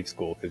Gentleman Thief's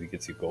cool because he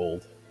gets you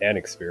gold and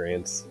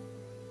experience,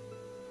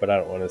 but I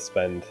don't want to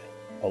spend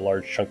a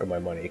large chunk of my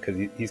money because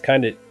he's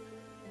kind of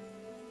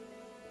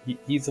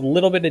he's a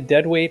little bit of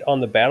dead weight on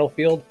the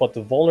battlefield, but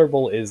the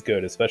vulnerable is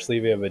good, especially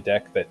if you have a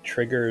deck that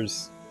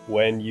triggers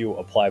when you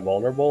apply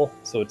vulnerable.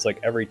 So it's like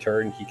every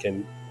turn he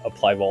can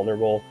apply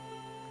vulnerable,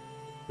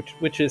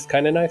 which is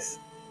kind of nice.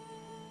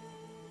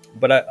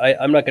 But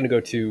I'm not going to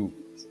go too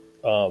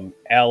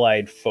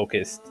allied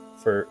focused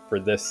for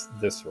this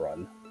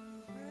run.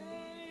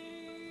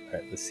 All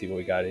right, let's see what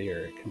we got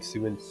here.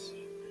 Consumance.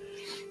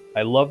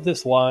 I love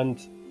this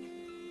wand.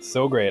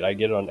 So great. I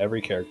get it on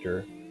every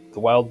character.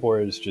 The wild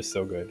boar is just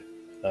so good.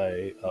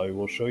 I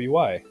will show you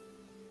why.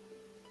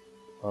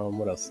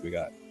 What else do we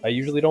got? I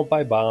usually don't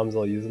buy bombs.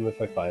 I'll use them if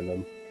I find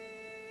them.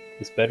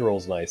 This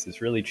bedroll's nice.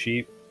 It's really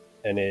cheap,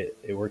 and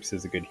it works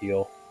as a good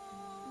heal.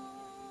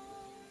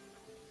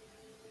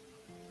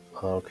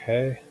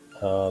 Okay,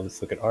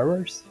 let's look at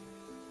armors.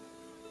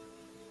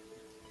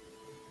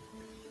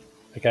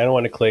 I kind of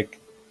want to click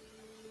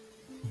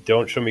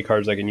don't show me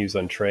cards I can use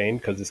untrained,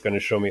 because it's going to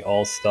show me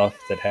all stuff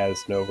that has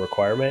no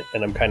requirement,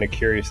 and I'm kind of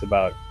curious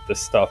about the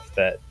stuff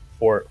that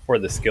for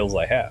the skills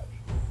I have.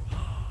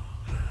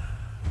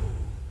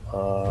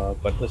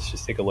 But let's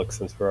just take a look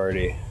since we're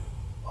already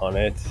on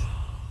it.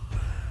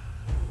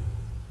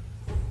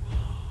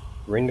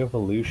 Ring of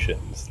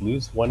Illusions.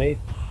 Lose 1/8,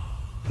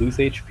 lose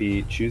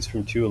HP, choose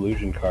from 2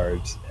 illusion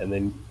cards, and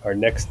then our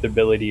next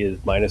ability is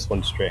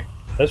 -1 strength.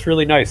 That's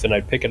really nice, and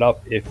I'd pick it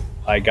up if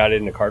I got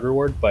it in a card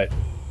reward, but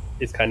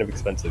it's kind of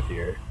expensive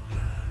here.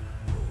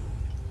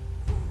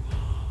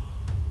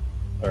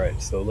 Alright,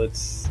 so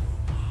let's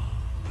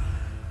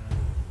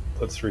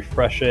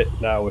refresh it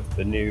now with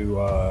the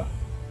new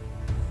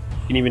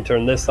you can even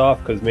turn this off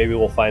because maybe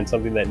we'll find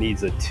something that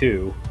needs a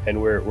 2, and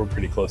we're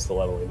pretty close to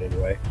leveling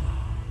anyway.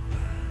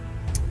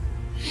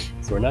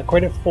 So we're not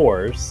quite at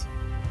 4s.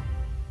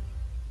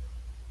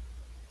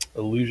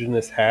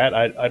 Illusionist hat.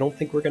 I don't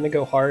think we're gonna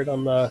go hard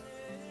on the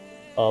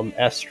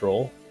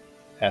astral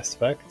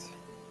aspect.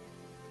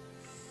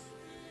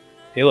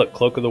 Hey look,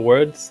 Cloak of the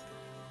Woods,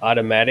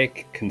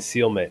 automatic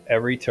concealment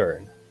every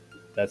turn.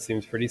 That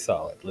seems pretty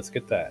solid. Let's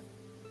get that.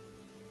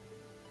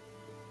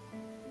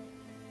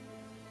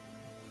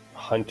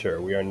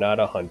 Hunter, we are not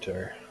a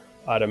hunter.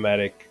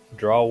 Automatic,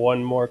 draw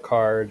 1 more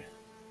card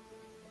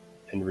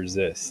and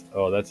resist.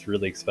 Oh, that's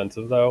really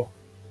expensive though.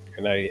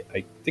 And I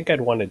think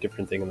I'd want a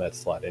different thing in that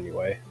slot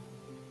anyway.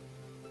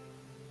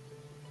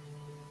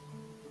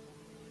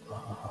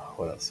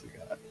 What else we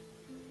got?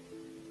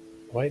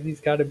 Why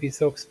these gotta be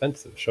so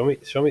expensive? Show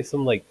me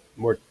some like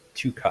more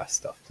 2-cost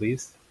stuff,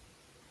 please.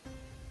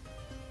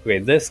 Okay,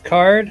 this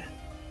card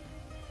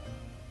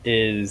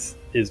is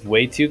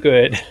way too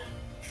good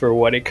for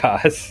what it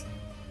costs.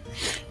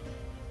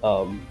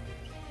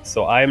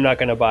 So I am not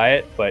gonna buy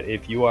it, but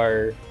if you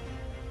are,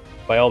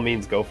 by all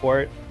means go for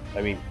it.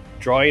 I mean,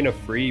 drawing a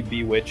free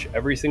Bewitch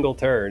every single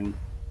turn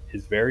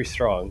is very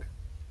strong.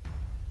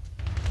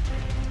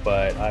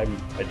 But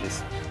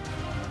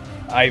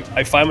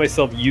I find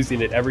myself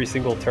using it every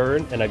single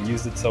turn, and I've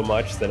used it so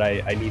much that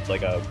I need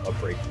like a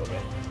break from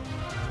it.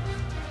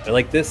 I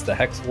like this, the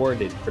Hex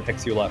Ward. It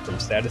protects you a lot from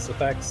status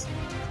effects.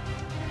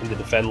 And the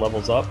defend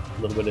levels up.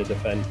 A little bit of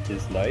defend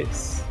is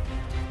nice.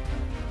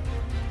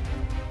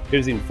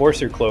 Here's the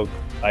Enforcer Cloak.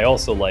 I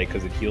also like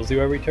because it heals you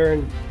every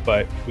turn,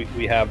 but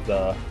we have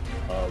the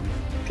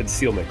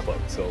Concealment Cloak,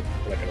 so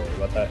we're not going to worry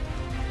about that.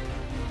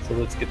 So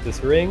let's get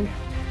this ring,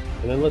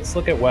 and then let's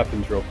look at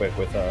weapons real quick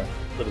with a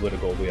little bit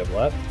of gold we have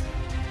left.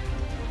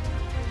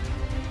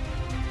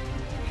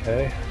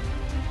 Okay.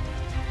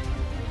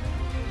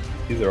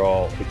 These are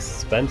all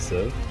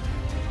expensive.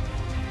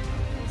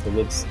 So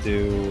let's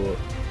do,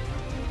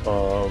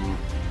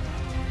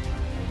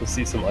 let's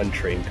see some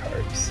untrained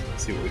cards.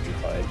 Let's see what we can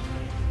find.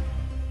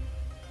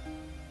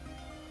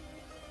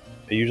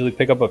 I usually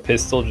pick up a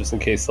pistol just in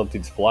case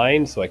something's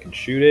flying so I can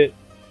shoot it.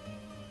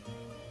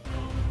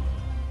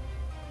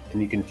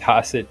 And you can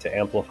toss it to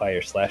amplify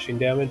your slashing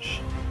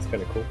damage. It's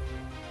kind of cool.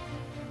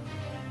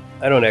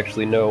 I don't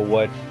actually know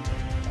what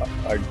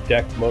our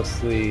deck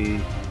mostly...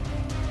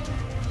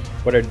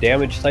 what our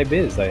damage type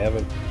is. I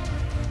haven't...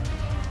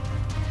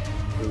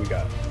 What do we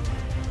got?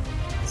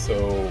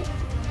 So,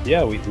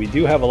 yeah, we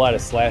do have a lot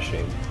of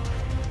slashing.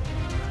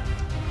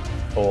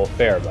 Oh, a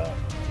fair amount.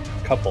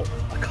 A couple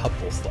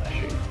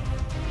slashing.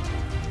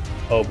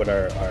 Oh, but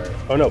our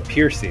oh no,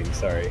 piercing,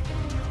 sorry.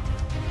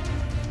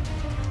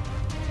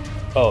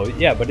 Oh,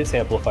 yeah, but it's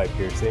amplified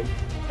piercing.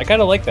 I kind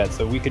of like that,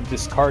 so we could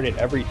discard it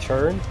every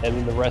turn, and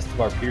then the rest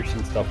of our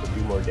piercing stuff would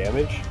do more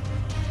damage.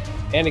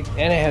 And it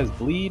has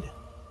bleed.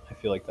 I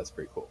feel like that's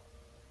pretty cool.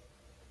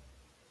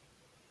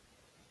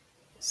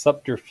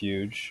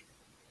 Subterfuge,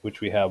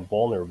 which we have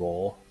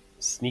vulnerable,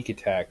 sneak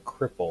attack,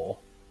 cripple,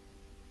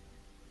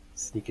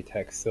 sneak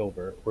attack,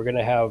 silver. We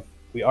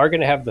are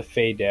gonna have the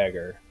Fey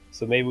dagger,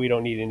 so maybe we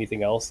don't need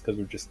anything else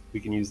because we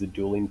can use the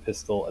dueling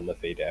pistol and the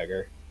Fey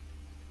dagger.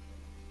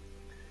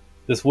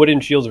 This wooden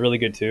shield's really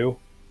good too,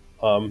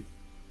 on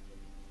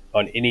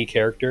any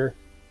character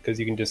because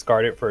you can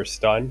discard it for a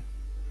stun.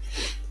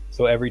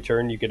 So every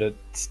turn you get a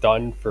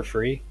stun for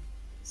free.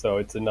 So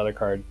it's another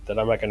card that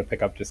I'm not going to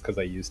pick up just because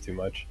I use too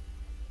much.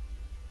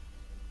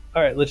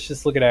 Alright, let's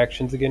just look at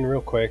actions again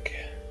real quick.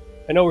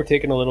 I know we're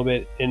taking a little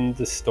bit in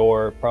the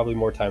store, probably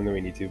more time than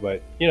we need to,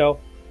 but you know,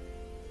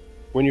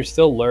 when you're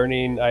still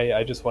learning,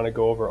 I just want to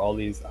go over all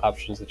these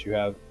options that you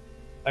have.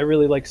 I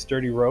really like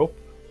Sturdy Rope.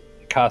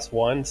 It costs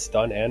 1,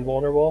 stun and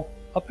vulnerable.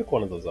 I'll pick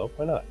one of those up,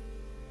 why not?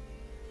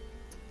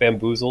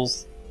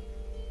 Bamboozle's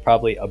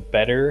probably a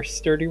better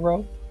Sturdy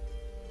Rope.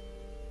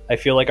 I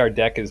feel like our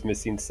deck is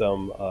missing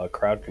some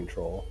crowd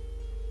control.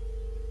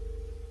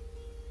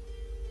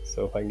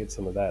 So if I can get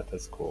some of that,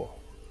 that's cool.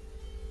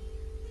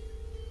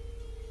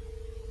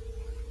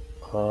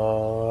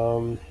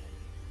 Kind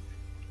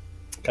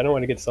of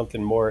want to get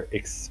something more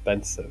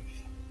expensive.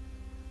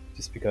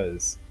 Just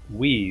because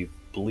we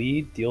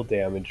bleed, deal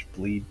damage,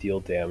 bleed, deal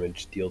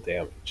damage, deal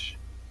damage.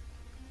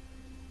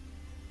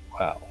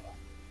 Wow.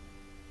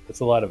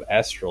 That's a lot of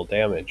astral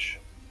damage.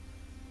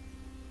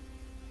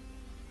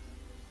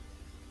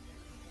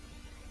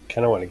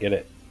 Kind of want to get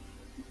it.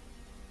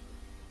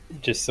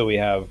 Just so we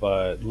have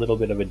a little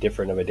bit of a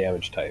different of a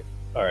damage type.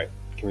 Alright,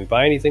 can we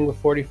buy anything with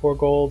 44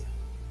 gold?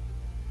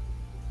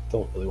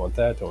 Don't really want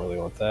that, don't really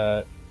want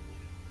that.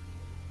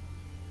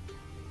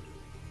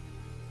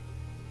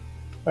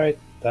 Alright,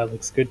 that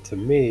looks good to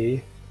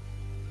me.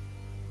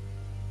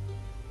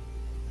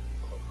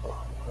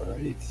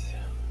 Alright.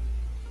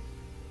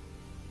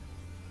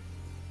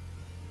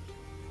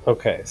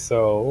 Okay,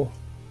 so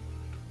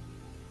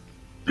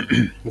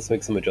let's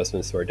make some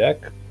adjustments to our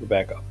deck. We're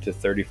back up to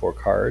 34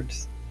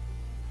 cards.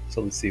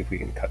 So let's see if we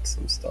can cut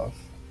some stuff.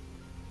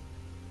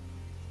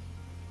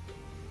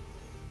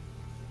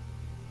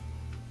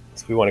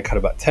 So we want to cut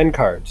about 10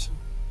 cards.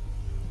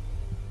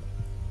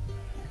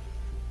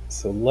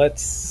 So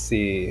let's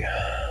see.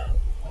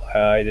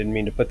 I didn't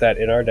mean to put that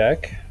in our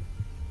deck.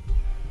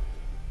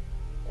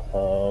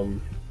 For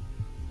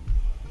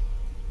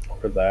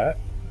that.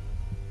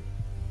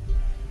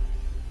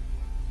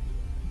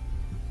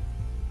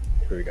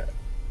 Here we go.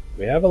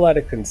 We have a lot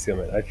of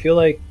concealment. I feel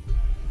like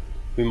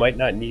we might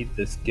not need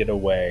this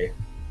getaway.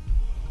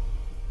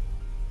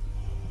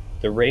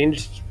 The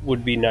range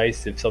would be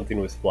nice if something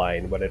was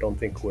flying, but I don't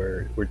think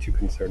we're too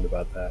concerned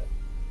about that.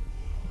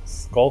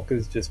 Skulk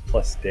is just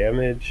plus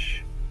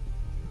damage.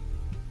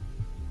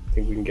 I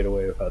think we can get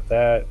away without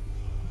that.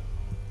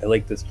 I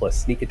like this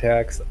plus sneak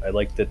attacks. I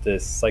like that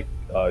this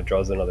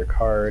draws another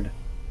card.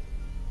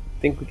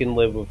 I think we can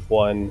live with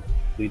one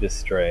lead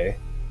astray.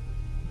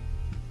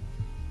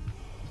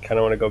 Kind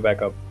of want to go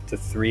back up to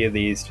 3 of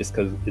these just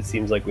because it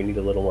seems like we need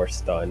a little more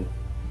stun.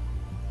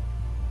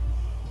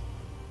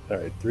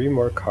 Alright, 3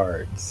 more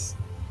cards.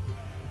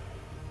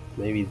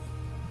 Maybe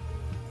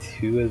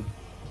 3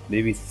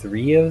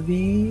 of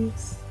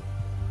these?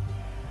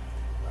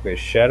 Okay,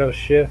 Shadow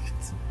Shift.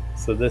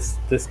 So this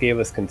gave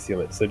us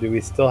concealment. So do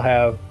we still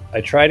have...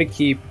 I try to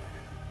keep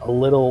a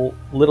little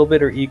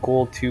bit or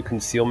equal to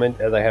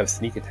concealment as I have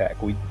sneak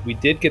attack. We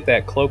did get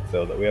that cloak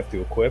though that we have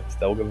to equip.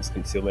 That will give us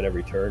concealment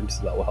every turn,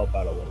 so that will help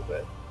out a little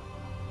bit.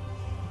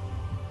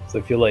 So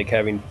I feel like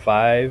having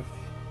 5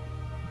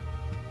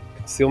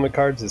 concealment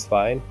cards is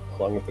fine,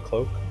 along with the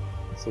cloak.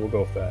 So we'll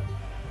go with that.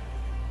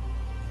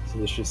 So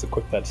let's just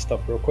equip that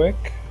stuff real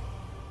quick.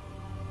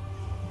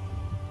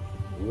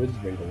 Woods,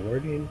 ring of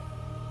warding,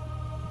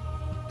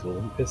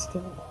 dual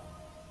pistol.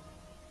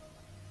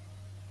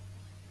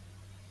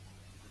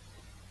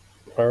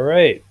 All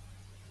right,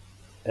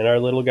 and our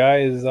little guy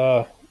is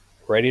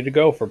ready to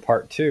go for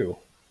part 2,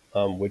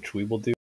 which we will do.